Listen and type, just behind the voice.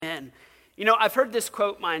Amen. You know, I've heard this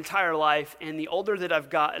quote my entire life, and the older that I've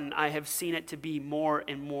gotten, I have seen it to be more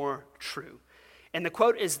and more true. And the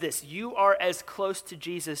quote is this: you are as close to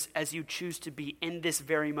Jesus as you choose to be in this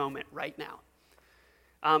very moment right now.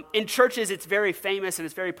 In churches, it's very famous and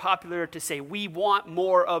it's very popular to say, we want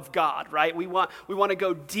more of God, right? We want to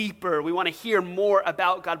go deeper. We want to hear more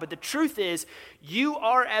about God. But the truth is, you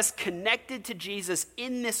are as connected to Jesus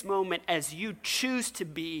in this moment as you choose to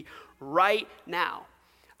be right now.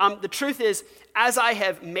 The truth is, as I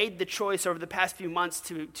have made the choice over the past few months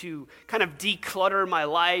to kind of declutter my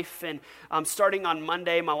life, and starting on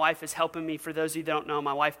Monday, my wife is helping me. For those of you that don't know,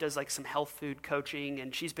 my wife does like some health food coaching,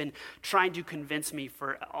 and she's been trying to convince me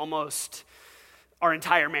for almost our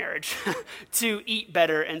entire marriage to eat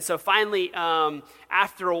better. And so finally,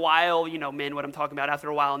 after a while, you know, men, what I'm talking about, after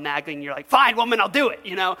a while nagging, you're like, fine, woman, I'll do it,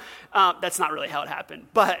 you know. That's not really how it happened.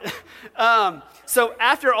 But so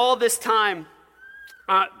after all this time,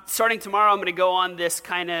 starting tomorrow, I'm going to go on this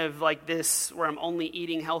kind of like this where I'm only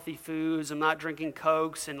eating healthy foods. I'm not drinking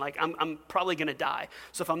Cokes, and like I'm probably going to die.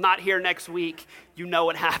 So if I'm not here next week, you know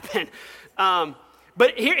what happened.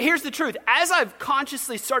 But here's the truth. As I've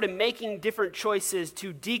consciously started making different choices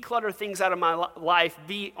to declutter things out of my life,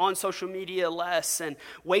 be on social media less, and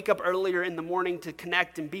wake up earlier in the morning to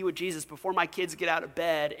connect and be with Jesus before my kids get out of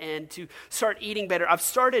bed, and to start eating better, I've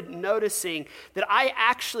started noticing that I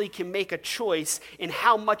actually can make a choice in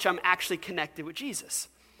how much I'm actually connected with Jesus.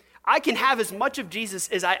 I can have as much of Jesus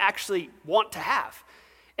as I actually want to have.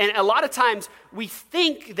 And a lot of times we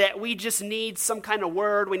think that we just need some kind of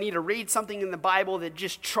word, we need to read something in the Bible that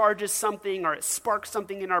just charges something or it sparks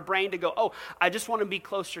something in our brain to go, oh, I just want to be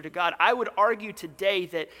closer to God. I would argue today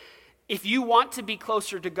that if you want to be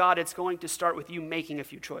closer to God, it's going to start with you making a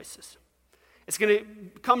few choices. It's going to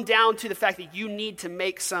come down to the fact that you need to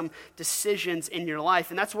make some decisions in your life.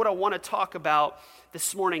 And that's what I want to talk about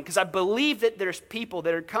this morning, because I believe that there's people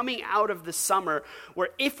that are coming out of the summer where,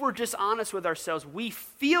 if we're just honest with ourselves, we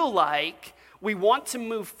feel like we want to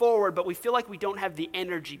move forward, but we feel like we don't have the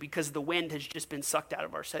energy because the wind has just been sucked out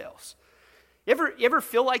of our sails. You ever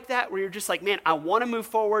feel like that, where you're just like, man, I want to move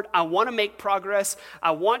forward, I want to make progress,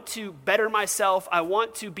 I want to better myself, I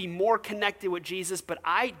want to be more connected with Jesus, but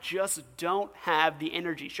I just don't have the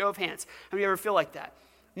energy? Show of hands. Have you ever feel like that?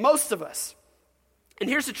 Most of us. And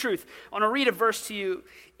here's the truth. I want to read a verse to you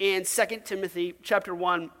in 2 Timothy chapter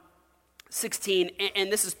 1, 16,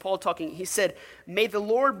 and this is Paul talking. He said, may the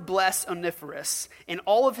Lord bless Onesiphorus and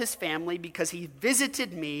all of his family, because he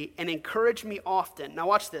visited me and encouraged me often. Now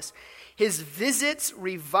watch this. His visits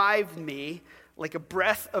revived me like a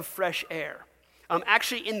breath of fresh air.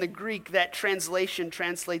 Actually, in the Greek, that translation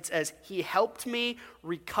translates as, he helped me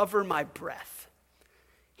recover my breath.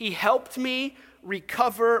 He helped me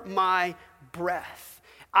recover my breath.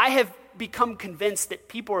 I have become convinced that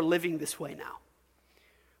people are living this way now,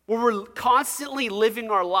 where we're constantly living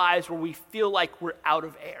our lives where we feel like we're out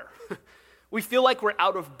of air. We feel like we're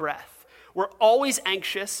out of breath. We're always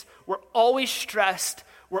anxious. We're always stressed.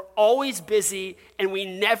 We're always busy, and we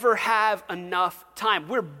never have enough time.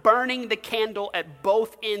 We're burning the candle at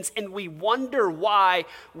both ends, and we wonder why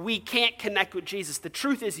we can't connect with Jesus. The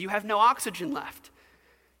truth is, you have no oxygen left.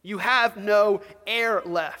 You have no air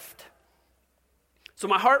left. So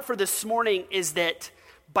my heart for this morning is that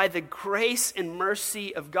by the grace and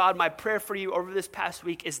mercy of God, my prayer for you over this past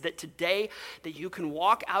week is that today that you can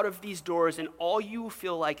walk out of these doors and all you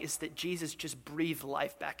feel like is that Jesus just breathed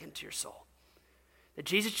life back into your soul. That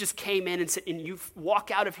Jesus just came in and you walk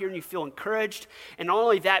out of here and you feel encouraged. And not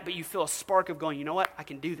only that, but you feel a spark of going, you know what, I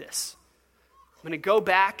can do this. I'm going to go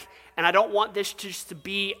back, and I don't want this just to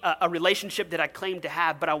be a relationship that I claim to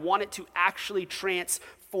have, but I want it to actually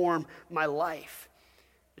transform my life.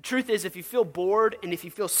 The truth is, if you feel bored and if you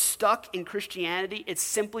feel stuck in Christianity, it's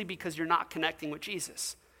simply because you're not connecting with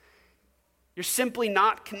Jesus. You're simply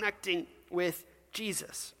not connecting with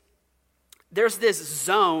Jesus. There's this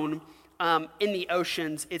zone in the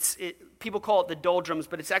oceans. People call it the doldrums,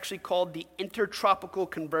 but it's actually called the Intertropical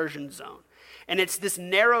Conversion Zone. And it's this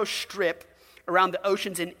narrow strip around the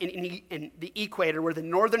oceans in the equator, where the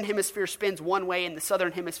northern hemisphere spins one way and the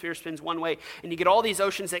southern hemisphere spins one way. And you get all these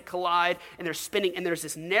oceans that collide, and they're spinning, and there's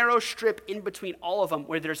this narrow strip in between all of them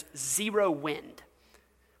where there's zero wind,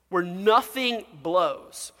 where nothing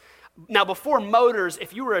blows. Now, before motors,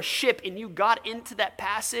 if you were a ship and you got into that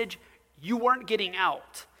passage, you weren't getting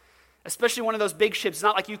out. Especially one of those big ships, it's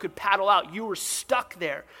not like you could paddle out. You were stuck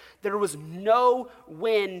there. There was no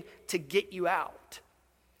wind to get you out.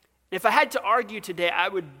 If I had to argue today, I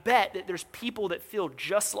would bet that there's people that feel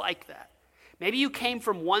just like that. Maybe you came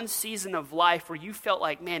from one season of life where you felt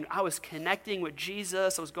like, man, I was connecting with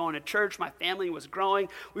Jesus, I was going to church, my family was growing,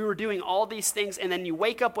 we were doing all these things, and then you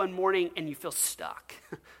wake up one morning and you feel stuck.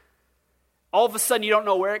 All of a sudden, you don't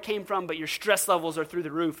know where it came from, but your stress levels are through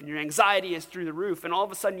the roof, and your anxiety is through the roof, and all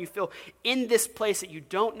of a sudden you feel in this place that you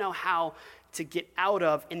don't know how to get out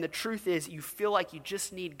of, and the truth is, you feel like you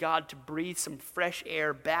just need God to breathe some fresh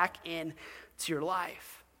air back into your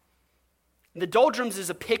life. The doldrums is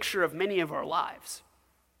a picture of many of our lives,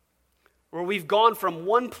 where we've gone from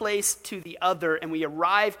one place to the other, and we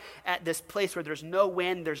arrive at this place where there's no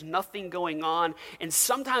wind, there's nothing going on, and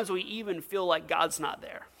sometimes we even feel like God's not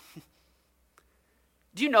there.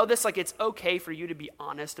 Do you know this? Like, it's okay for you to be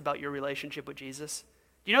honest about your relationship with Jesus.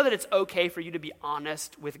 Do you know that it's okay for you to be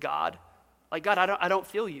honest with God? Like, God, I don't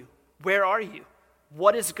feel you. Where are you?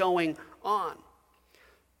 What is going on?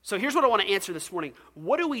 So here's what I want to answer this morning.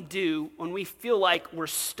 What do we do when we feel like we're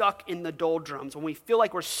stuck in the doldrums, when we feel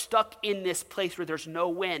like we're stuck in this place where there's no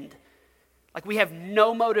wind, like we have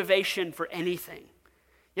no motivation for anything?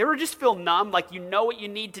 You ever just feel numb, like you know what you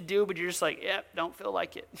need to do, but you're just like, yeah, don't feel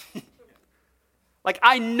like it. Like,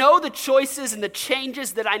 I know the choices and the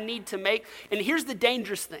changes that I need to make, and here's the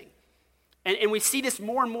dangerous thing, and we see this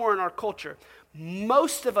more and more in our culture.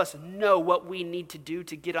 Most of us know what we need to do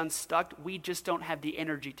to get unstuck. We just don't have the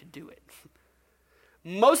energy to do it.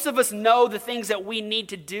 Most of us know the things that we need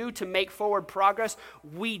to do to make forward progress.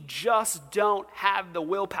 We just don't have the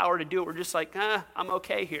willpower to do it. We're just like, I'm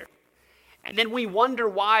okay here. And then we wonder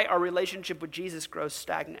why our relationship with Jesus grows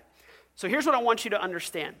stagnant. So here's what I want you to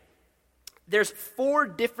understand. There's 4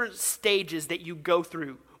 different stages that you go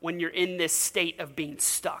through when you're in this state of being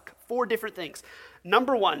stuck. 4 different things.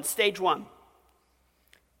 Number 1, stage 1.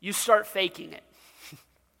 You start faking it.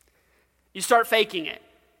 You start faking it.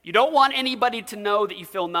 You don't want anybody to know that you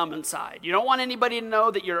feel numb inside. You don't want anybody to know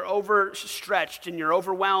that you're overstretched and you're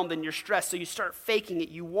overwhelmed and you're stressed, so you start faking it.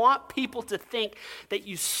 You want people to think that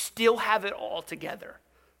you still have it all together,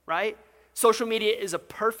 right? Social media is a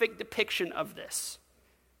perfect depiction of this.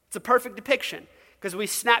 It's a perfect depiction because we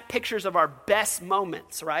snap pictures of our best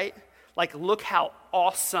moments, right? Like, look how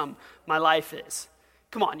awesome my life is.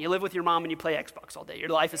 Come on, you live with your mom and you play Xbox all day. Your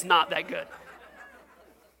life is not that good.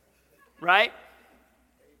 Right?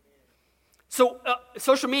 So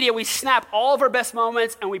social media, we snap all of our best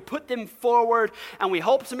moments and we put them forward and we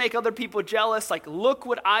hope to make other people jealous. Like, look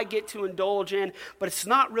what I get to indulge in. But it's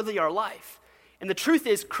not really our life. And the truth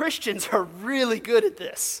is, Christians are really good at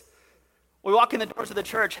this. We walk in the doors of the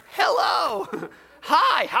church, hello,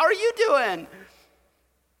 hi, how are you doing?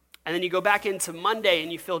 And then you go back into Monday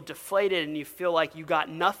and you feel deflated and you feel like you got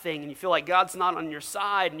nothing and you feel like God's not on your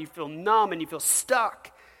side and you feel numb and you feel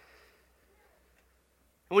stuck.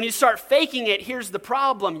 And when you start faking it, here's the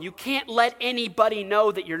problem. You can't let anybody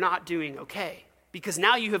know that you're not doing okay because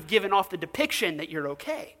now you have given off the depiction that you're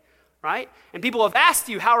okay, right? And people have asked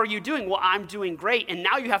you, how are you doing? Well, I'm doing great. And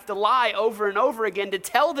now you have to lie over and over again to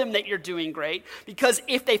tell them that you're doing great because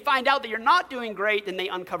if they find out that you're not doing great, then they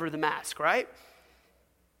uncover the mask, right?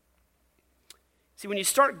 See, when you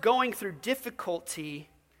start going through difficulty,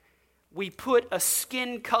 we put a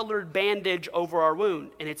skin-colored bandage over our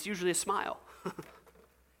wound, and it's usually a smile.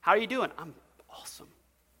 How are you doing? I'm awesome.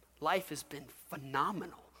 Life has been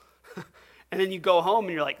phenomenal. And then you go home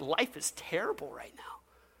and you're like, life is terrible right now.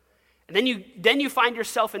 And then you find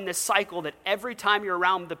yourself in this cycle that every time you're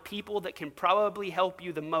around the people that can probably help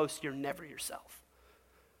you the most, you're never yourself.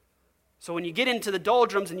 So when you get into the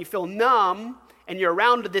doldrums and you feel numb, and you're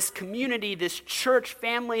around this community, this church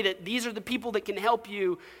family, that these are the people that can help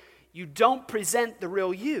you, you don't present the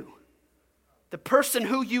real you, the person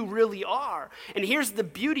who you really are. And here's the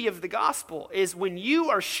beauty of the gospel, is when you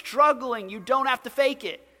are struggling, you don't have to fake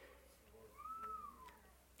it.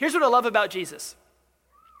 Here's what I love about Jesus.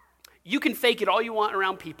 You can fake it all you want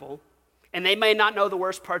around people, and they may not know the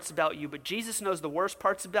worst parts about you, but Jesus knows the worst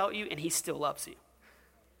parts about you, and he still loves you.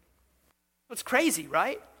 It's crazy,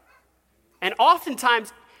 right? And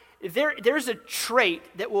oftentimes, there's a trait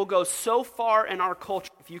that will go so far in our culture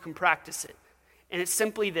if you can practice it. And it's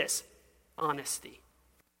simply this, honesty.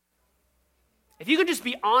 If you can just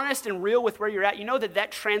be honest and real with where you're at, you know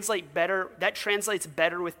that translates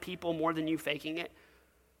better with people more than you faking it.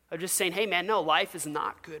 Of just saying, hey man, no, life is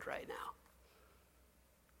not good right now.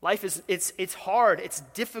 Life is, it's hard, it's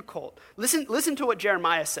difficult. Listen to what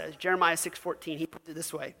Jeremiah says. Jeremiah 6:14, he puts it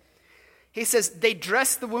this way. He says, they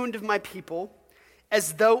dress the wound of my people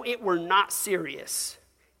as though it were not serious.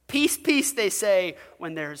 Peace, peace, they say,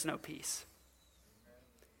 when there is no peace.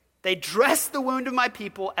 They dress the wound of my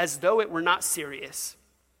people as though it were not serious.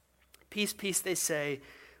 Peace, peace, they say,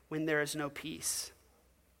 when there is no peace.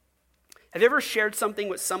 Have you ever shared something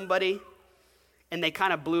with somebody and they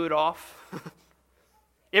kind of blew it off?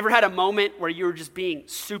 You ever had a moment where you were just being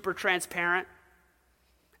super transparent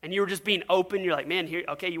and you were just being open? You're like, man, here,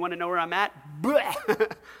 okay, you want to know where I'm at?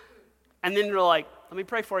 And then you're like, let me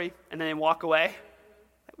pray for you. And then they walk away.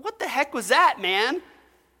 What the heck was that, man?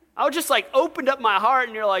 I was just like opened up my heart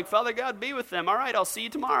and you're like, Father God, be with them. All right, I'll see you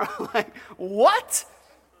tomorrow. Like, what?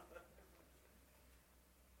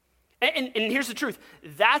 And here's the truth.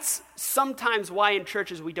 That's sometimes why in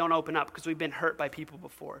churches we don't open up, because we've been hurt by people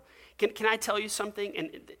before. Can I tell you something?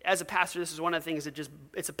 And as a pastor, this is one of the things that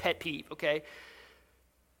it's a pet peeve, okay?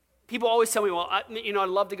 People always tell me, well, I'd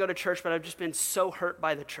love to go to church, but I've just been so hurt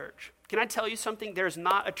by the church. Can I tell you something? There's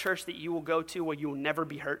not a church that you will go to where you will never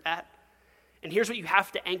be hurt at. And here's what you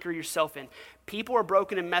have to anchor yourself in. People are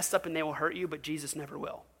broken and messed up and they will hurt you, but Jesus never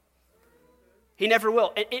will. He never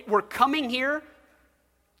will. We're coming here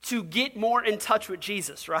to get more in touch with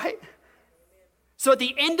Jesus, right? So at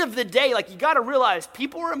the end of the day, you got to realize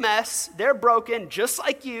people are a mess, they're broken just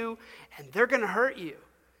like you, and they're going to hurt you.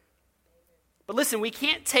 But listen, we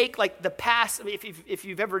can't take the past, if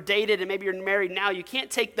you've ever dated and maybe you're married now, you can't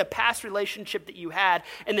take the past relationship that you had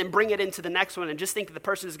and then bring it into the next one and just think that the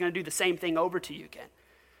person is going to do the same thing over to you again.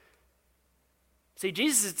 See,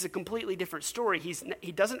 Jesus is a completely different story.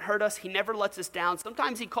 He doesn't hurt us. He never lets us down.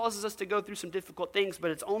 Sometimes he causes us to go through some difficult things,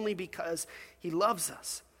 but it's only because he loves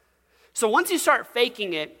us. So once you start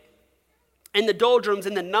faking it in the doldrums,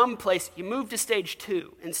 in the numb place, you move to stage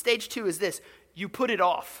 2. And stage 2 is this: you put it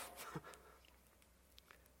off.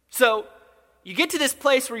 So you get to this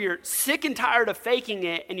place where you're sick and tired of faking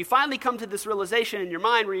it, and you finally come to this realization in your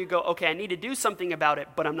mind where you go, okay, I need to do something about it,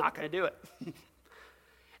 but I'm not going to do it.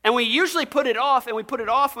 And we usually put it off, and we put it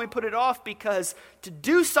off, and we put it off because to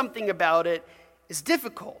do something about it is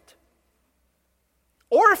difficult.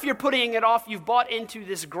 Or if you're putting it off, you've bought into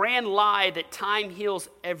this grand lie that time heals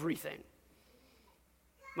everything.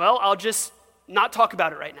 Well, I'll just not talk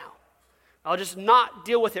about it right now. I'll just not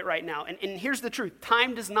deal with it right now. And here's the truth.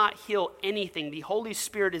 Time does not heal anything. The Holy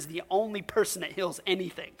Spirit is the only person that heals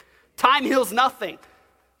anything. Time heals nothing.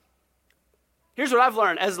 Here's what I've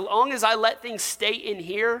learned. As long as I let things stay in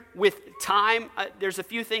here with time, there's a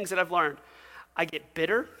few things that I've learned. I get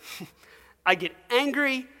bitter, I get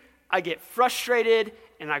angry, I get frustrated,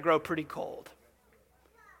 and I grow pretty cold.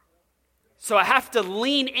 So I have to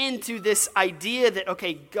lean into this idea that,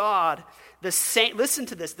 okay, God, listen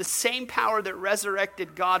to this, the same power that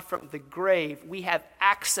resurrected God from the grave, we have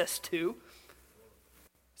access to.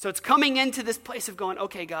 So it's coming into this place of going,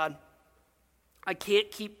 okay, God, I can't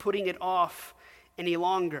keep putting it off any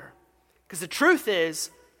longer. Because the truth is,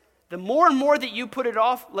 the more and more that you put it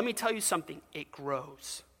off, let me tell you something, it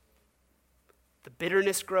grows. The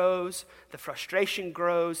bitterness grows, the frustration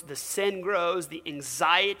grows, the sin grows, the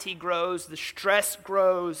anxiety grows, the stress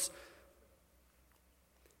grows.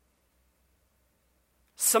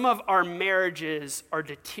 Some of our marriages are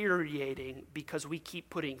deteriorating because we keep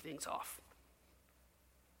putting things off.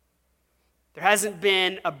 There hasn't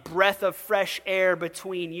been a breath of fresh air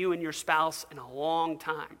between you and your spouse in a long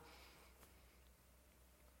time.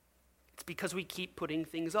 It's because we keep putting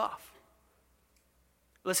things off.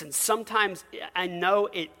 Listen, sometimes I know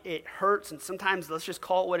it hurts, and sometimes let's just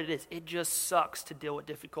call it what it is. It just sucks to deal with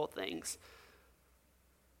difficult things.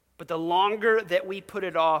 But the longer that we put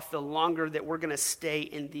it off, the longer that we're going to stay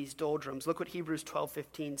in these doldrums. Look what Hebrews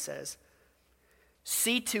 12:15 says.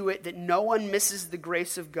 See to it that no one misses the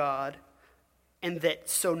grace of God, and that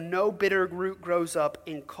so no bitter root grows up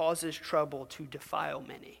and causes trouble to defile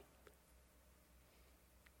many.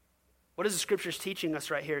 What is the scriptures teaching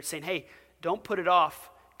us right here? It's saying, hey, don't put it off,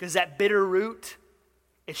 because that bitter root,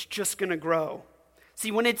 it's just going to grow. See,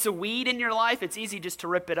 when it's a weed in your life, it's easy just to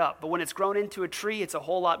rip it up. But when it's grown into a tree, it's a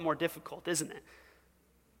whole lot more difficult, isn't it?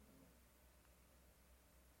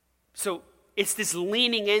 So it's this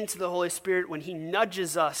leaning into the Holy Spirit when he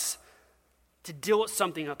nudges us to deal with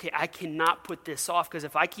something. Okay, I cannot put this off, because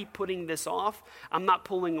if I keep putting this off, I'm not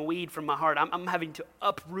pulling a weed from my heart. I'm having to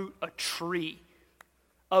uproot a tree,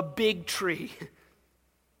 a big tree.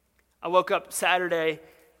 I woke up Saturday,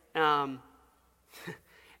 and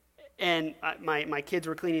my kids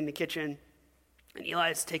were cleaning the kitchen, and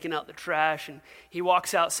Eli's taking out the trash, and he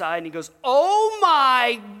walks outside, and he goes, "Oh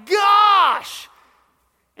my gosh!"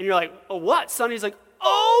 And you're like, "Oh, what, son?" He's like,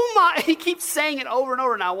 "Oh my," he keeps saying it over and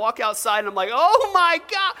over, and I walk outside, and I'm like, "Oh my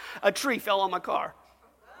God," a tree fell on my car.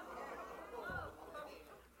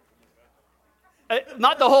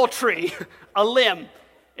 Not the whole tree, a limb.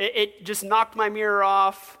 It just knocked my mirror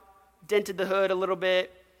off, dented the hood a little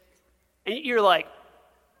bit, and you're like,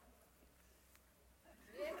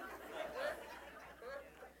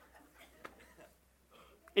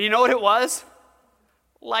 And you know what it was?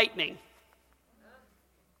 Lightning.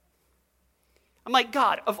 I'm like,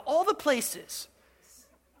 God, of all the places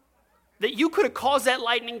that you could have caused that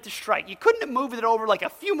lightning to strike, you couldn't have moved it over like a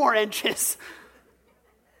few more inches.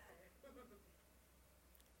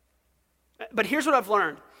 But here's what I've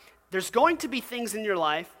learned. There's going to be things in your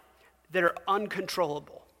life that are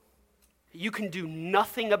uncontrollable. You can do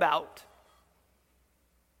nothing about.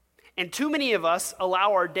 And too many of us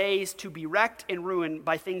allow our days to be wrecked and ruined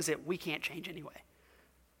by things that we can't change anyway.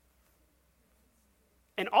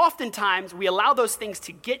 And oftentimes we allow those things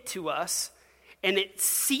to get to us, and it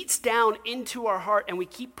seeps down into our heart, and we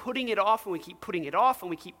keep putting it off, and we keep putting it off, and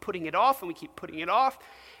we keep putting it off, and we keep putting it off.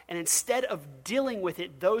 And instead of dealing with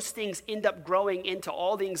it, those things end up growing into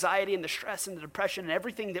all the anxiety and the stress and the depression and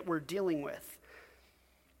everything that we're dealing with.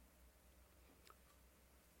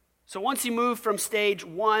 So once you move from stage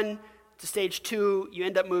 1 to stage 2, you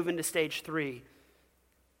end up moving to stage 3.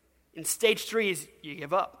 And stage 3 is you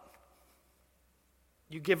give up.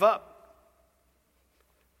 You give up.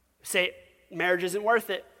 Say, marriage isn't worth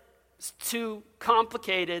it. It's too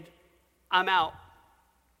complicated. I'm out.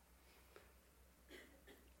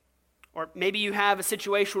 Or maybe you have a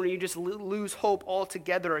situation where you just lose hope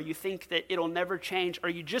altogether, or you think that it'll never change, or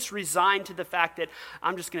you just resign to the fact that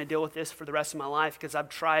I'm just going to deal with this for the rest of my life because I've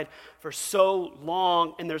tried for so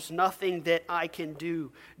long and there's nothing that I can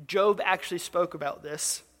do. Job actually spoke about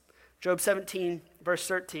this. Job 17, verse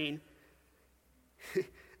 13.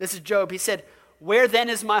 This is Job. He said, "Where then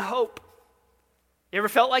is my hope?" You ever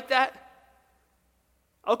felt like that?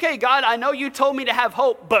 Okay, God, I know you told me to have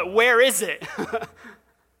hope, but where is it?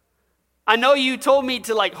 I know you told me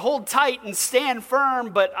to hold tight and stand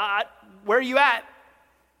firm, but where are you at?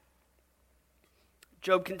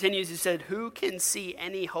 Job continues, he said, "Who can see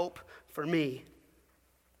any hope for me?"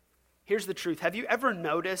 Here's the truth. Have you ever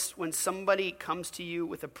noticed when somebody comes to you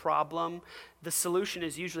with a problem, the solution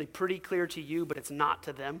is usually pretty clear to you, but it's not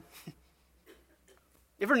to them? You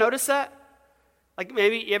ever notice that?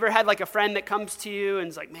 Maybe you ever had a friend that comes to you and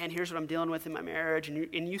is like, "Man, here's what I'm dealing with in my marriage,"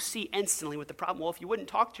 and you see instantly what the problem. Well, if you wouldn't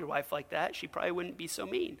talk to your wife like that, she probably wouldn't be so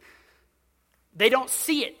mean. They don't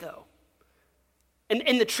see it though.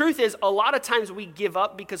 And the truth is, a lot of times we give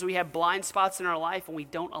up because we have blind spots in our life and we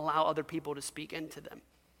don't allow other people to speak into them.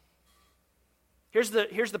 Here's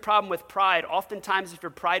the problem with pride. Oftentimes, if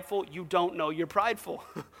you're prideful, you don't know you're prideful.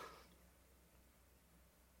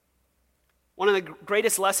 One of the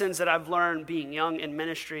greatest lessons that I've learned being young in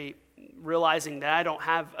ministry, realizing that I don't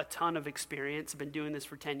have a ton of experience, I've been doing this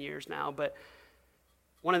for 10 years now, but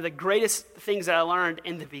one of the greatest things that I learned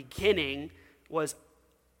in the beginning was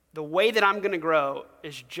the way that I'm going to grow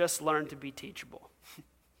is just learn to be teachable.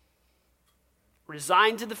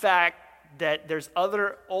 Resign to the fact that there's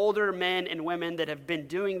other older men and women that have been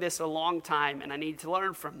doing this a long time, and I need to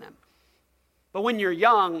learn from them. But when you're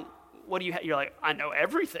young, what do you you're like, I know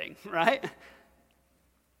everything, right?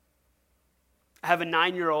 I have a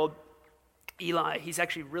 9-year-old, Eli. He's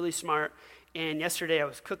actually really smart. And yesterday I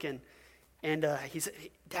was cooking, and he said,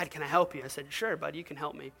 "Dad, can I help you?" I said, "Sure, bud, you can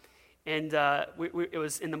help me." And it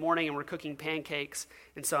was in the morning, and we're cooking pancakes.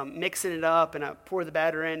 And so I'm mixing it up, and I pour the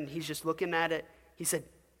batter in, and he's just looking at it. He said,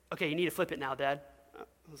 "Okay, you need to flip it now, Dad."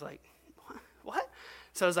 I was like, "What?"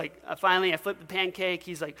 So I was like, finally I flipped the pancake.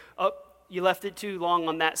 He's like, "Oh, you left it too long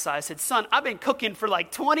on that side." I said, "Son, I've been cooking for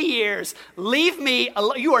 20 years. Leave me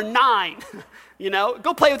alone. You are 9.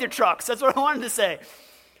 Go play with your trucks." That's what I wanted to say.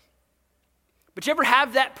 But you ever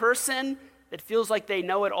have that person that feels like they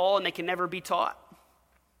know it all and they can never be taught?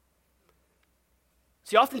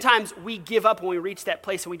 See, oftentimes we give up when we reach that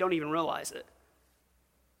place and we don't even realize it.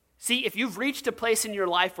 See, if you've reached a place in your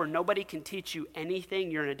life where nobody can teach you anything,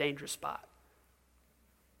 you're in a dangerous spot.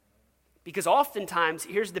 Because oftentimes,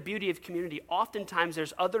 here's the beauty of community, oftentimes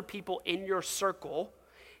there's other people in your circle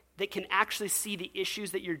that can actually see the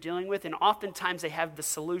issues that you're dealing with, and oftentimes they have the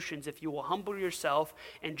solutions if you will humble yourself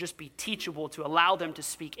and just be teachable to allow them to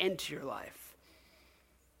speak into your life.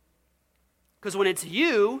 Because when it's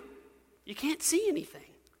you can't see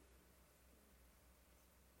anything.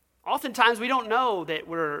 Oftentimes we don't know that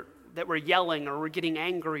we're yelling, or we're getting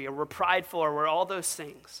angry, or we're prideful, or we're all those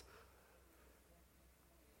things.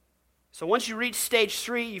 So once you reach stage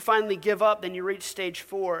 3, you finally give up, then you reach stage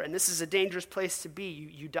 4, and this is a dangerous place to be.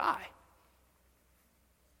 You die.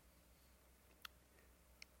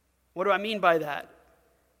 What do I mean by that?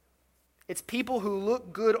 It's people who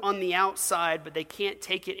look good on the outside, but they can't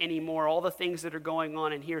take it anymore, all the things that are going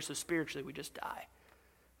on in here, so spiritually we just die.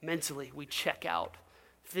 Mentally, we check out.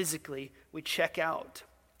 Physically, we check out.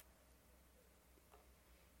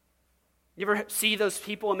 You ever see those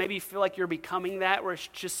people and maybe feel like you're becoming that, where it's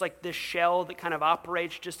just like this shell that kind of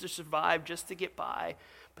operates just to survive, just to get by,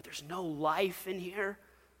 but there's no life in here?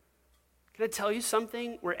 Can I tell you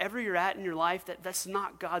something? Wherever you're at in your life, that's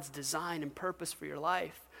not God's design and purpose for your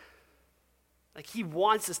life. Like, he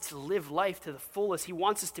wants us to live life to the fullest. He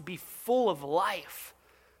wants us to be full of life.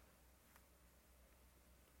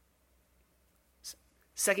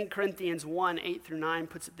 2 Corinthians 1, 8 through 9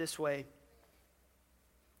 puts it this way.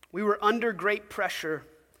 We were under great pressure,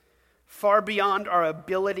 far beyond our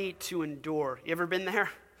ability to endure. You ever been there?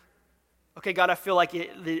 Okay, God, I feel like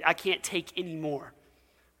I can't take any more.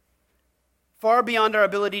 Far beyond our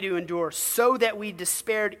ability to endure, so that we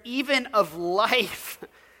despaired even of life.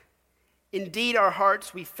 Indeed, our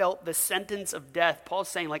hearts, we felt the sentence of death. Paul's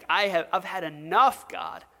saying, like, I've had enough,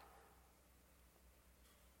 God.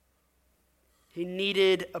 He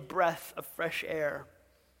needed a breath of fresh air.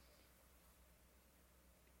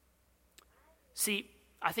 See,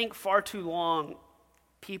 I think far too long,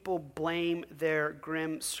 people blame their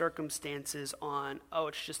grim circumstances on,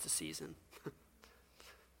 it's just a season.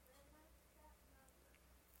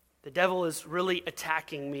 The devil is really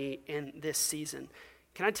attacking me in this season.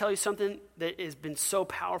 Can I tell you something that has been so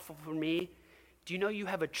powerful for me? Do you know you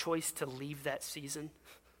have a choice to leave that season?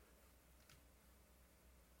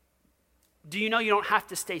 Do you know you don't have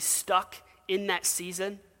to stay stuck in that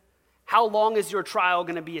season? How long is your trial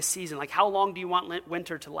going to be a season? Like, how long do you want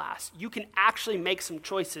winter to last? You can actually make some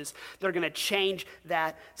choices that are going to change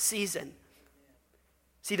that season.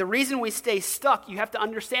 See, the reason we stay stuck, you have to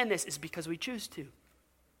understand this, is because we choose to.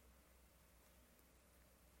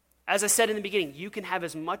 As I said in the beginning, you can have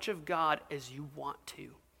as much of God as you want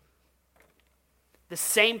to. The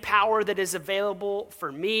same power that is available for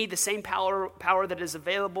me, the same power that is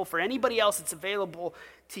available for anybody else, it's available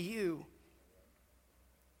to you.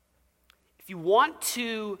 If you want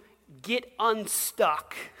to get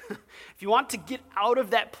unstuck, if you want to get out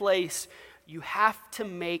of that place, you have to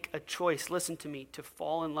make a choice, listen to me, to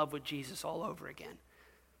fall in love with Jesus all over again.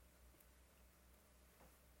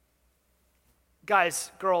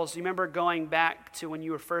 Guys, girls, you remember going back to when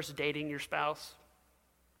you were first dating your spouse?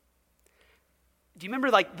 Do you remember,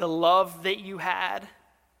 like, the love that you had?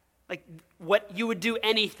 Like, what you would do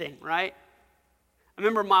anything, right? I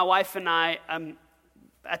remember my wife and I,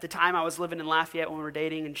 at the time I was living in Lafayette when we were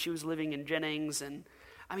dating, and she was living in Jennings, and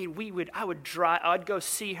I mean, I'd go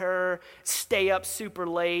see her, stay up super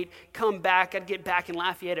late, come back, I'd get back in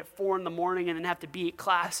Lafayette at 4 a.m, and then have to be at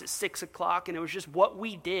class at 6 o'clock, and it was just what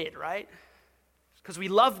we did, right? Because we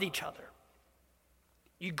loved each other.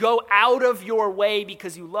 You go out of your way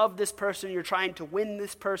because you love this person, you're trying to win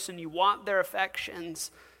this person, you want their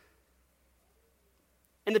affections.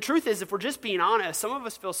 And the truth is, if we're just being honest, some of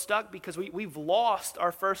us feel stuck because we've lost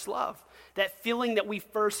our first love. That feeling that we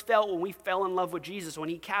first felt when we fell in love with Jesus, when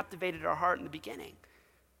he captivated our heart in the beginning.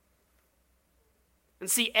 And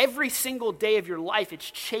see, every single day of your life,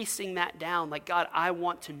 it's chasing that down. Like, God, I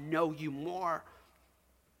want to know you more.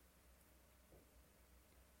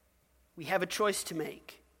 We have a choice to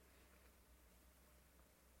make.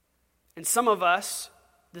 And some of us,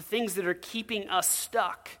 the things that are keeping us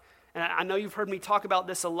stuck, and I know you've heard me talk about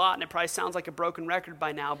this a lot, and it probably sounds like a broken record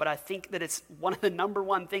by now, but I think that it's one of the number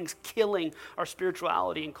one things killing our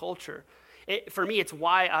spirituality and culture. For me, it's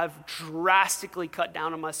why I've drastically cut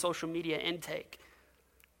down on my social media intake.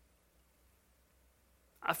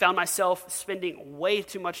 I found myself spending way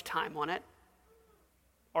too much time on it,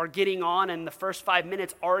 or getting on in the first 5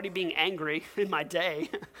 minutes already being angry in my day,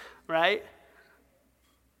 right?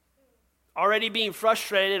 Already being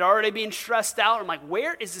frustrated, already being stressed out. I'm like,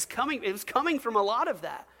 where is this coming? It was coming from a lot of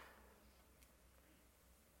that.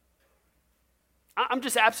 I'm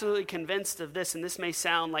just absolutely convinced of this, and this may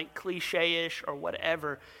sound like cliche-ish or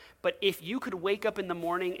whatever, but if you could wake up in the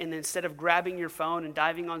morning and instead of grabbing your phone and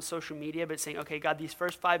diving on social media, but saying, okay, God, these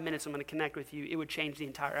first 5 minutes I'm going to connect with you, it would change the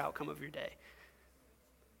entire outcome of your day.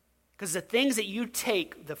 Because the things that you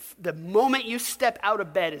take, the moment you step out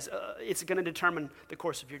of bed, it's going to determine the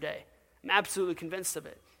course of your day. I'm absolutely convinced of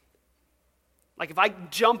it. Like, if I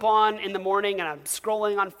jump on in the morning and I'm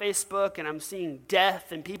scrolling on Facebook and I'm seeing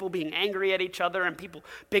death and people being angry at each other and people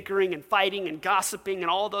bickering and fighting and gossiping and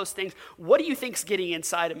all those things, what do you think's getting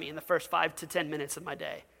inside of me in the first 5 to 10 minutes of my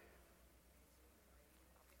day?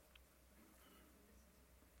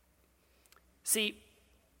 See,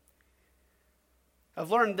 I've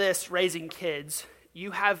learned this raising kids.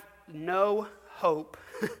 You have no hope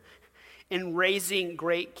in raising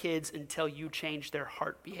great kids until you change their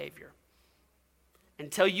heart behavior.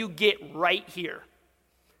 Until you get right here.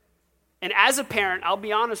 And as a parent, I'll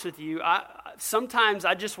be honest with you, sometimes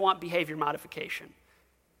I just want behavior modification.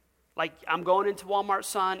 Like, I'm going into Walmart,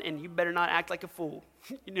 son, and you better not act like a fool.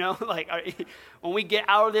 Like, when we get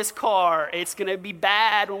out of this car, it's going to be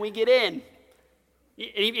bad when we get in.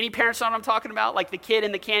 Any parents know what I'm talking about? Like the kid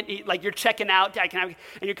in the candy, like you're checking out, Dad, and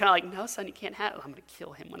you're kind of like, no, son, you can't have it. I'm going to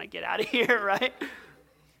kill him when I get out of here, right?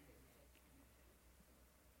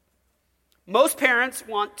 Most parents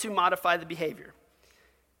want to modify the behavior.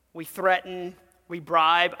 We threaten, we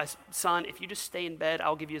bribe. Son, if you just stay in bed,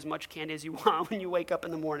 I'll give you as much candy as you want when you wake up in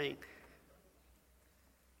the morning.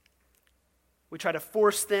 We try to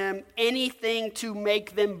force them, anything to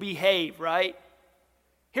make them behave, right?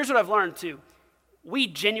 Here's what I've learned too.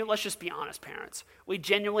 Let's just be honest, parents. We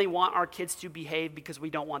genuinely want our kids to behave because we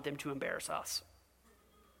don't want them to embarrass us.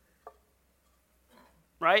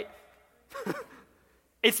 Right?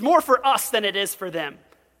 It's more for us than it is for them.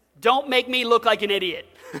 Don't make me look like an idiot.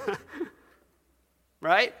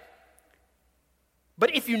 Right?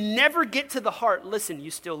 But if you never get to the heart, listen,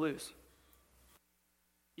 you still lose.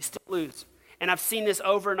 You still lose. And I've seen this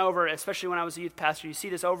over and over, especially when I was a youth pastor. You see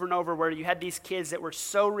this over and over where you had these kids that were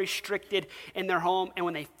so restricted in their home, and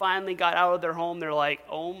when they finally got out of their home, they're like,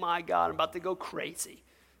 oh my God, I'm about to go crazy,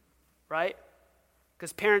 right?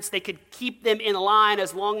 Because parents, they could keep them in line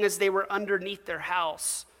as long as they were underneath their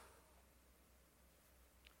house.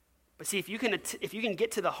 But see, if you can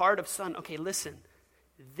get to the heart of son, okay, listen,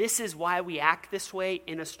 this is why we act this way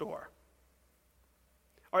in a store.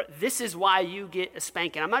 Or this is why you get a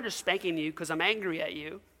spanking. I'm not just spanking you because I'm angry at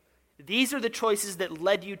you. These are the choices that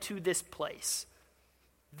led you to this place.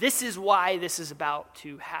 This is why this is about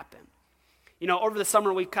to happen. Over the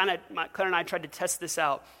summer, Claire and I tried to test this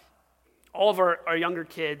out. All of our younger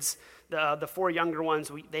kids, the 4 younger ones,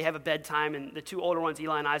 they have a bedtime, and the 2 older ones,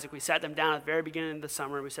 Eli and Isaac, we sat them down at the very beginning of the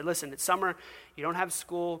summer, and we said, listen, it's summer, you don't have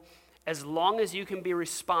school. As long as you can be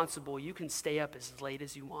responsible, you can stay up as late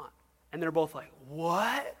as you want. And they're both like,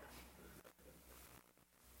 what?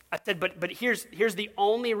 I said, but here's the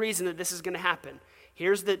only reason that this is going to happen.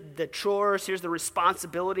 Here's the chores, here's the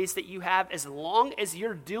responsibilities that you have. As long as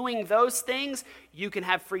you're doing those things, you can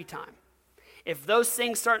have free time. If those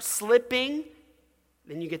things start slipping,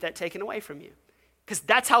 then you get that taken away from you. Because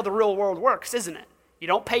that's how the real world works, isn't it? You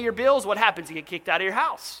don't pay your bills, what happens? You get kicked out of your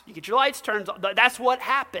house. You get your lights turned on. That's what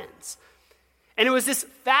happens. And it was this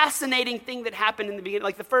fascinating thing that happened in the beginning.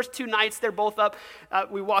 Like the first 2 nights, they're both up.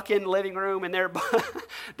 We walk in the living room, and they're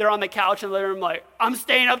on the couch in the living room like, I'm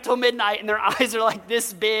staying up till midnight. And their eyes are like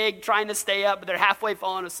this big, trying to stay up, but they're halfway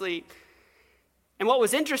falling asleep. And what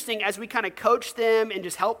was interesting, as we kind of coached them and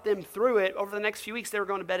just helped them through it, over the next few weeks, they were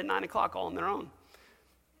going to bed at 9 o'clock all on their own.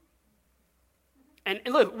 And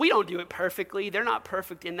look, we don't do it perfectly. They're not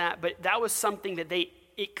perfect in that, but that was something that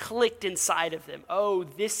it clicked inside of them. Oh,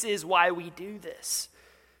 this is why we do this.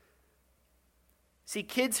 See,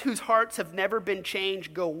 kids whose hearts have never been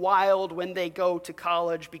changed go wild when they go to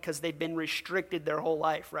college because they've been restricted their whole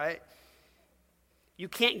life, right? You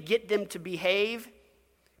can't get them to behave,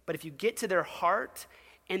 but if you get to their heart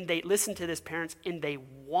and they listen to this, parents, and they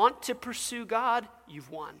want to pursue God,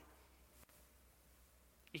 you've won.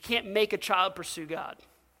 You can't make a child pursue God.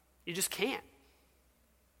 You just can't.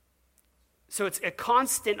 So it's a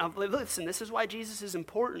constant of, listen, this is why Jesus is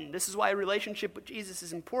important. This is why a relationship with Jesus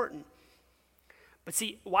is important. But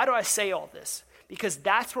see, why do I say all this? Because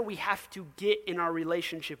that's where we have to get in our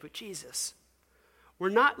relationship with Jesus. We're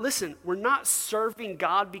not serving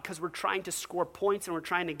God because we're trying to score points and we're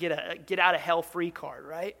trying to get out of hell free card,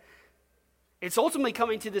 right? It's ultimately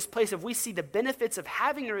coming to this place of we see the benefits of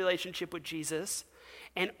having a relationship with Jesus,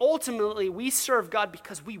 and ultimately we serve God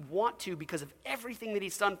because we want to, because of everything that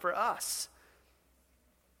he's done for us.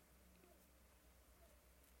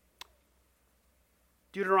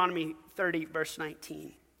 Deuteronomy 30, verse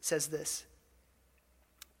 19 says this: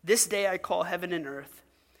 "This day I call heaven and earth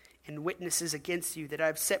and witnesses against you that I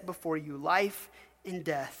have set before you life and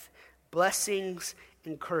death, blessings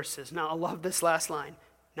and curses." Now, I love this last line.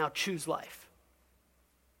 Now choose life.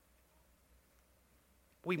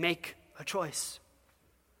 We make a choice.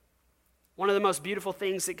 One of the most beautiful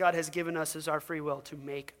things that God has given us is our free will to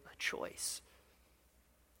make a choice.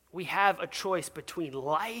 We have a choice between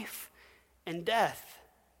life and death.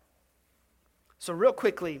 So real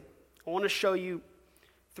quickly, I want to show you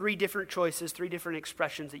 3 different choices, 3 different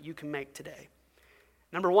expressions that you can make today.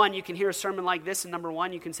 Number 1, you can hear a sermon like this, and number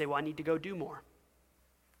 1, you can say, well, I need to go do more.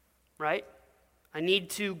 Right? I need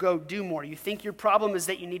to go do more. You think your problem is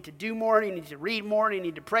that you need to do more, you need to read more, you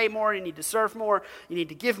need to pray more, you need to serve more, you need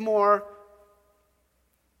to give more.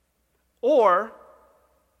 Or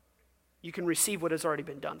you can receive what has already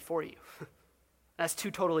been done for you. That's 2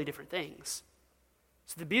 totally different things.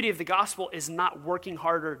 So the beauty of the gospel is not working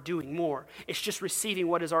harder, doing more. It's just receiving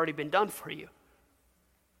what has already been done for you.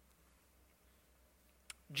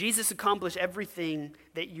 Jesus accomplished everything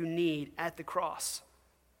that you need at the cross.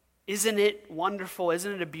 Isn't it wonderful?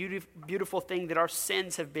 Isn't it a beautiful thing that our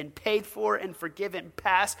sins have been paid for and forgiven,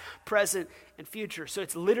 past, present, and future? So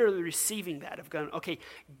it's literally receiving that of going, okay,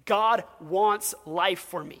 God wants life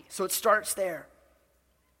for me. So it starts there.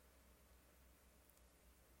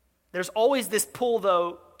 There's always this pull,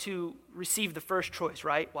 though, to receive the first choice,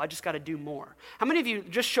 right? Well, I just got to do more. How many of you,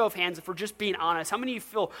 just show of hands, if we're just being honest, how many of you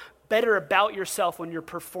feel better about yourself when you're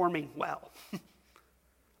performing well?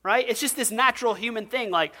 Right? It's just this natural human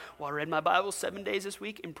thing like, well, I read my Bible 7 days this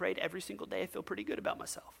week and prayed every single day. I feel pretty good about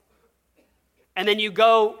myself. And then you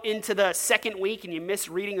go into the second week and you miss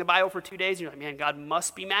reading the Bible for 2 days. And you're like, man, God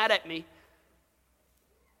must be mad at me.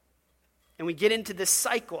 And we get into this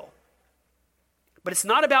cycle. But it's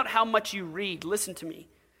not about how much you read. Listen to me.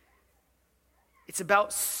 It's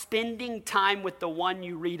about spending time with the one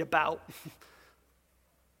you read about.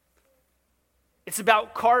 It's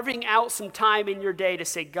about carving out some time in your day to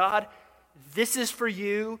say, God, this is for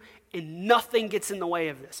you, and nothing gets in the way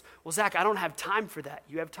of this. Well, Zach, I don't have time for that.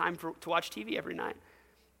 You have time to watch TV every night.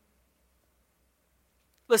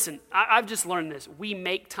 Listen, I've just learned this. We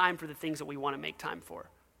make time for the things that we want to make time for,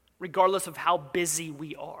 regardless of how busy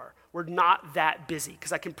we are. We're not that busy,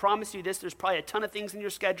 because I can promise you this, there's probably a ton of things in your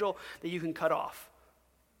schedule that you can cut off.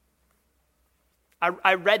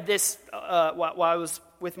 I read this while I was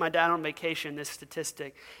with my dad on vacation, this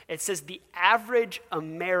statistic. It says the average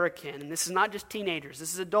American, and this is not just teenagers,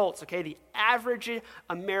 this is adults, okay? The average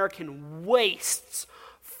American wastes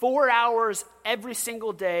 4 hours every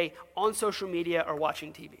single day on social media or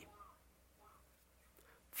watching TV.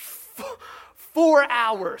 4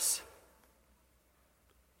 hours.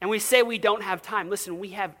 And we say we don't have time. Listen, we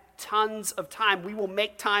have tons of time. We will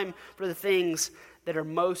make time for the things that are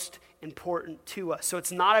most important to us. So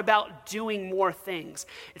it's not about doing more things.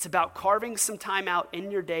 It's about carving some time out in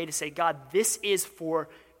your day to say, God, this is for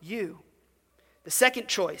you. The second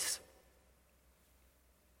choice,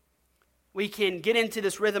 we can get into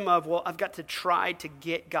this rhythm of, well, I've got to try to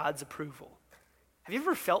get God's approval. Have you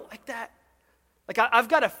ever felt like that? Like I've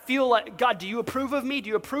got to feel like, God, do you approve of me? Do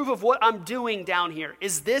you approve of what I'm doing down here?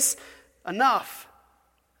 Is this enough?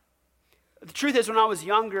 The truth is, when I was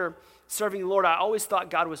younger, serving the Lord, I always thought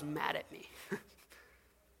God was mad at me.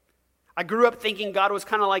 I grew up thinking God was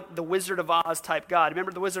kind of like the Wizard of Oz type God.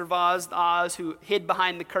 Remember the Wizard of Oz who hid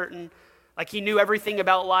behind the curtain? Like he knew everything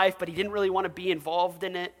about life, but he didn't really want to be involved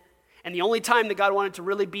in it. And the only time that God wanted to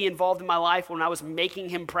really be involved in my life when I was making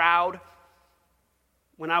him proud,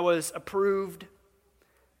 when I was approved.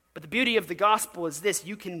 But the beauty of the gospel is this: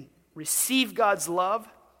 you can receive God's love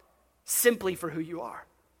simply for who you are.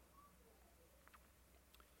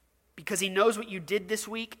 Because he knows what you did this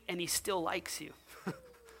week and he still likes you.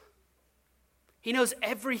 He knows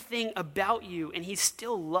everything about you and he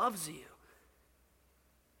still loves you.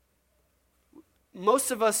 Most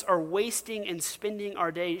of us are wasting and spending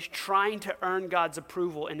our days trying to earn God's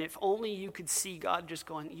approval. And if only you could see God just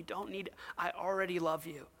going, you don't need, I already love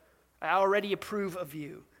you. I already approve of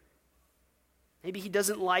you. Maybe he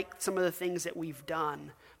doesn't like some of the things that we've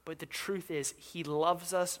done, but the truth is he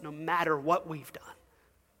loves us no matter what we've done.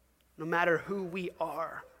 No matter who we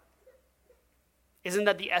are. Isn't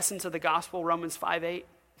that the essence of the gospel, Romans 5:8?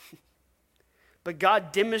 But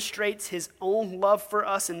God demonstrates his own love for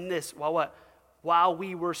us in this. While what? While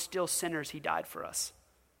we were still sinners, he died for us.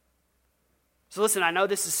 So listen, I know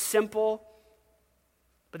this is simple,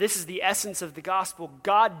 but this is the essence of the gospel.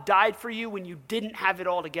 God died for you when you didn't have it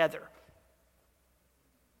all together.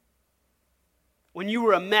 When you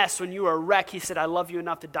were a mess, when you were a wreck, he said, I love you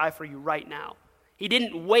enough to die for you right now. He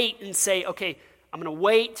didn't wait and say, okay, I'm going to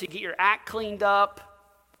wait to get your act cleaned up,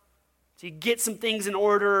 to get some things in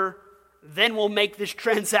order, then we'll make this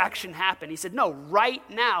transaction happen. He said, no, right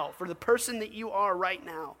now, for the person that you are right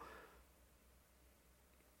now.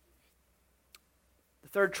 The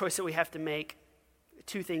third choice that we have to make,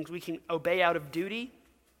 two things. We can obey out of duty,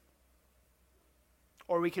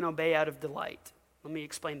 or we can obey out of delight. Let me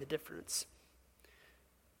explain the difference.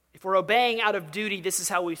 If we're obeying out of duty, this is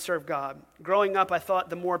how we serve God. Growing up, I thought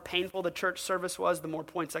the more painful the church service was, the more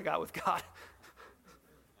points I got with God.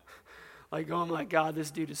 Like, oh my God,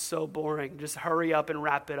 this dude is so boring. Just hurry up and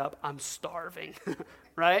wrap it up. I'm starving,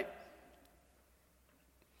 right?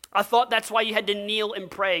 I thought that's why you had to kneel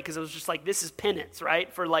and pray, because it was just like, this is penance,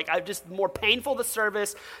 right? For like, the more painful the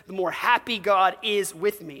service, the more happy God is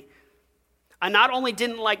with me. I not only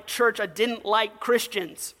didn't like church, I didn't like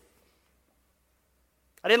Christians.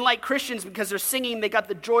 I didn't like Christians because they're singing, they got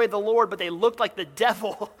the joy of the Lord, but they looked like the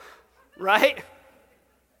devil, right?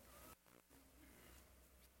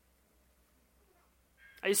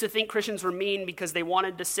 I used to think Christians were mean because they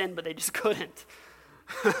wanted to sin, but they just couldn't.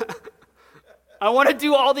 I want to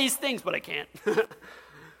do all these things, but I can't.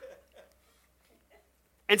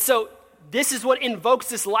 And so this is what invokes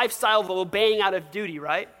this lifestyle of obeying out of duty,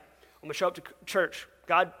 right? I'm going to show up to church.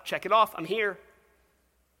 God, check it off. I'm here.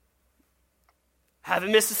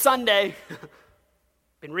 Haven't missed a Sunday.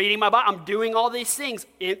 Been reading my Bible. I'm doing all these things.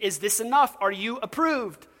 Is this enough? Are you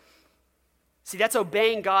approved? See, that's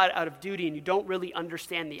obeying God out of duty, and you don't really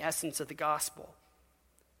understand the essence of the gospel.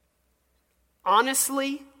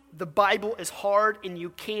 Honestly, the Bible is hard, and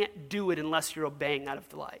you can't do it unless you're obeying out of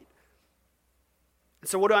delight.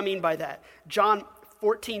 So what do I mean by that? John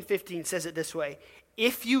 14:15 says it this way: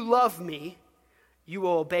 if you love me, you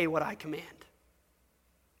will obey what I command.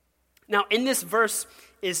 Now, in this verse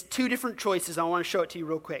is two different choices. I want to show it to you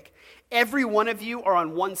real quick. Every one of you are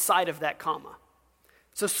on one side of that comma.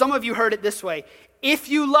 So some of you heard it this way: if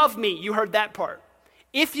you love me, you heard that part.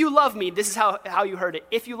 If you love me, this is how you heard it.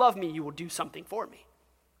 If you love me, you will do something for me.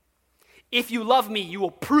 If you love me, you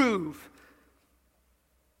will prove.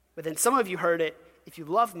 But then some of you heard it: if you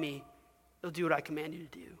love me, you'll do what I command you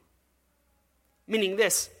to do. Meaning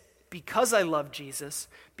this: because I love Jesus,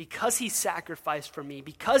 because he sacrificed for me,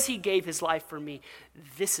 because he gave his life for me,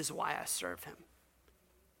 this is why I serve him.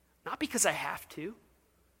 Not because I have to,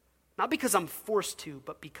 not because I'm forced to,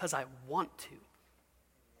 but because I want to.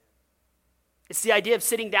 It's the idea of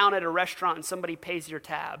sitting down at a restaurant and somebody pays your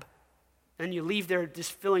tab, and you leave there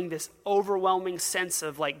just feeling this overwhelming sense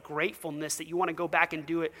of like gratefulness that you want to go back and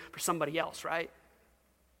do it for somebody else, right?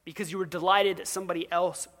 Because you were delighted that somebody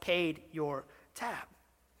else paid your tab.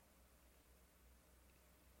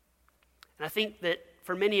 And I think that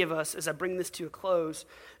for many of us, as I bring this to a close,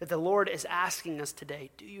 that the Lord is asking us today,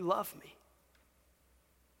 do you love me?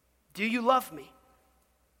 Do you love me?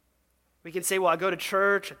 We can say, well, I go to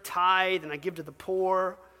church, I tithe, and I give to the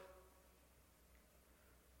poor.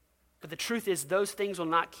 But the truth is, those things will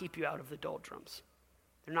not keep you out of the doldrums.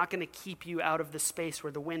 They're not going to keep you out of the space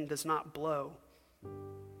where the wind does not blow.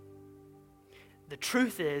 The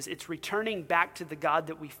truth is, it's returning back to the God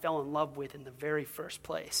that we fell in love with in the very first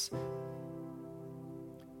place.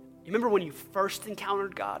 You remember when you first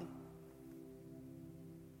encountered God?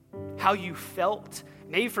 How you felt?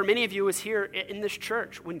 Maybe for many of you, it was here in this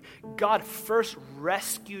church when God first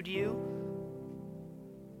rescued you.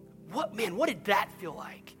 What did that feel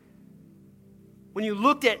like? When you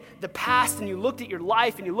looked at the past and you looked at your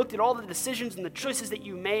life and you looked at all the decisions and the choices that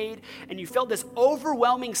you made and you felt this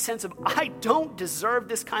overwhelming sense of, I don't deserve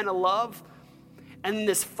this kind of love. And then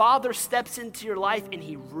this Father steps into your life and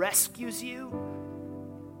he rescues you.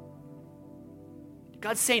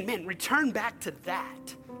 God's saying, man, return back to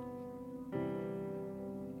that.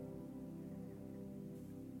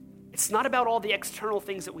 It's not about all the external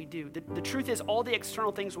things that we do. The truth is, all the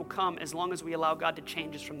external things will come as long as we allow God to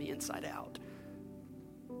change us from the inside out.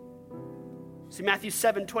 See, Matthew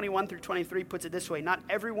 7:21-23 puts it this way: not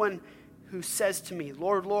everyone who says to me,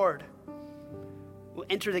 Lord, Lord, will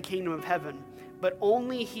enter the kingdom of heaven, but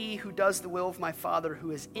only he who does the will of my Father who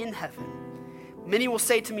is in heaven. Many will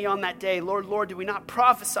say to me on that day, Lord, Lord, do we not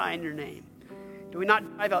prophesy in your name? Do we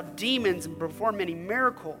not drive out demons and perform many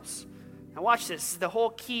miracles? Now watch this. This is the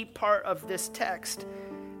whole key part of this text.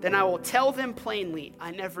 Then I will tell them plainly,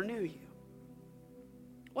 I never knew you.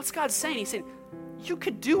 What's God saying? He's saying, you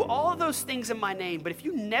could do all of those things in my name, but if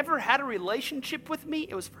you never had a relationship with me,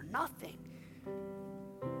 it was for nothing.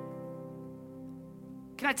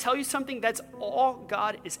 Can I tell you something? That's all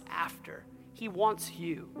God is after. He wants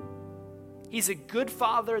you. He's a good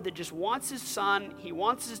father that just wants his son. He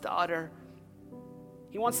wants his daughter.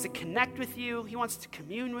 He wants to connect with you. He wants to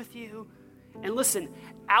commune with you. And listen,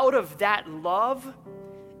 out of that love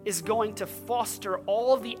is going to foster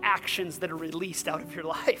all the actions that are released out of your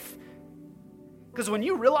life. Because when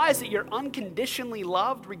you realize that you're unconditionally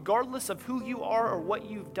loved, regardless of who you are or what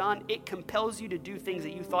you've done, it compels you to do things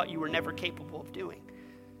that you thought you were never capable of doing.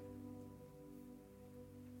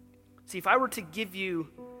 See, if I were to give you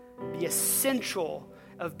the essential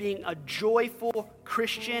of being a joyful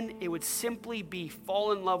Christian, it would simply be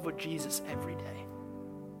fall in love with Jesus every day.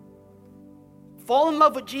 Fall in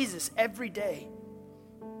love with Jesus every day.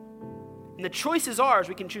 And the choice is ours.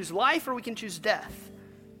 We can choose life or we can choose death.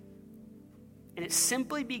 And it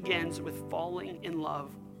simply begins with falling in love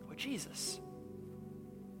with Jesus.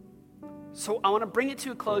 So I want to bring it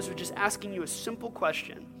to a close with just asking you a simple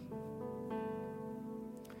question.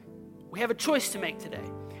 We have a choice to make today.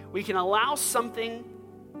 We can allow something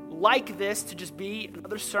like this to just be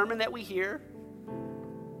another sermon that we hear,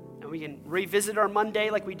 and we can revisit our Monday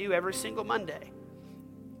like we do every single Monday.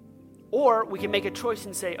 Or we can make a choice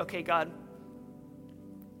and say, okay, God,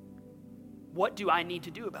 what do I need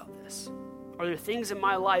to do about this? Are there things in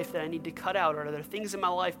my life that I need to cut out? Or are there things in my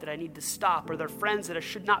life that I need to stop? Are there friends that I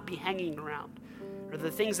should not be hanging around? Are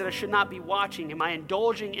there things that I should not be watching? Am I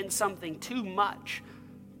indulging in something too much?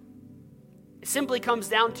 It simply comes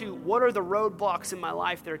down to, what are the roadblocks in my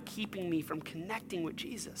life that are keeping me from connecting with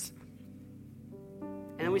Jesus?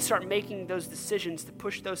 And then we start making those decisions to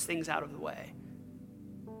push those things out of the way.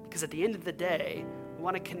 Because at the end of the day, we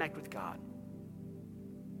want to connect with God.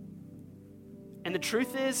 And the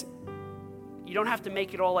truth is, you don't have to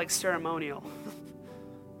make it all like ceremonial.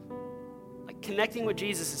 Like connecting with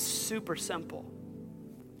Jesus is super simple.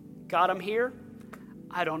 God, I'm here.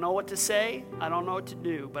 I don't know what to say. I don't know what to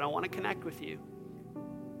do, but I want to connect with you.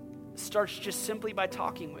 It starts just simply by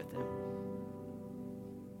talking with him.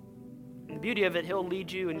 And the beauty of it, he'll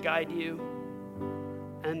lead you and guide you.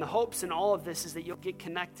 And the hopes in all of this is that you'll get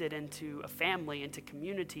connected into a family, into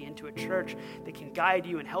community, into a church that can guide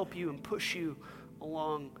you and help you and push you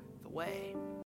along the way.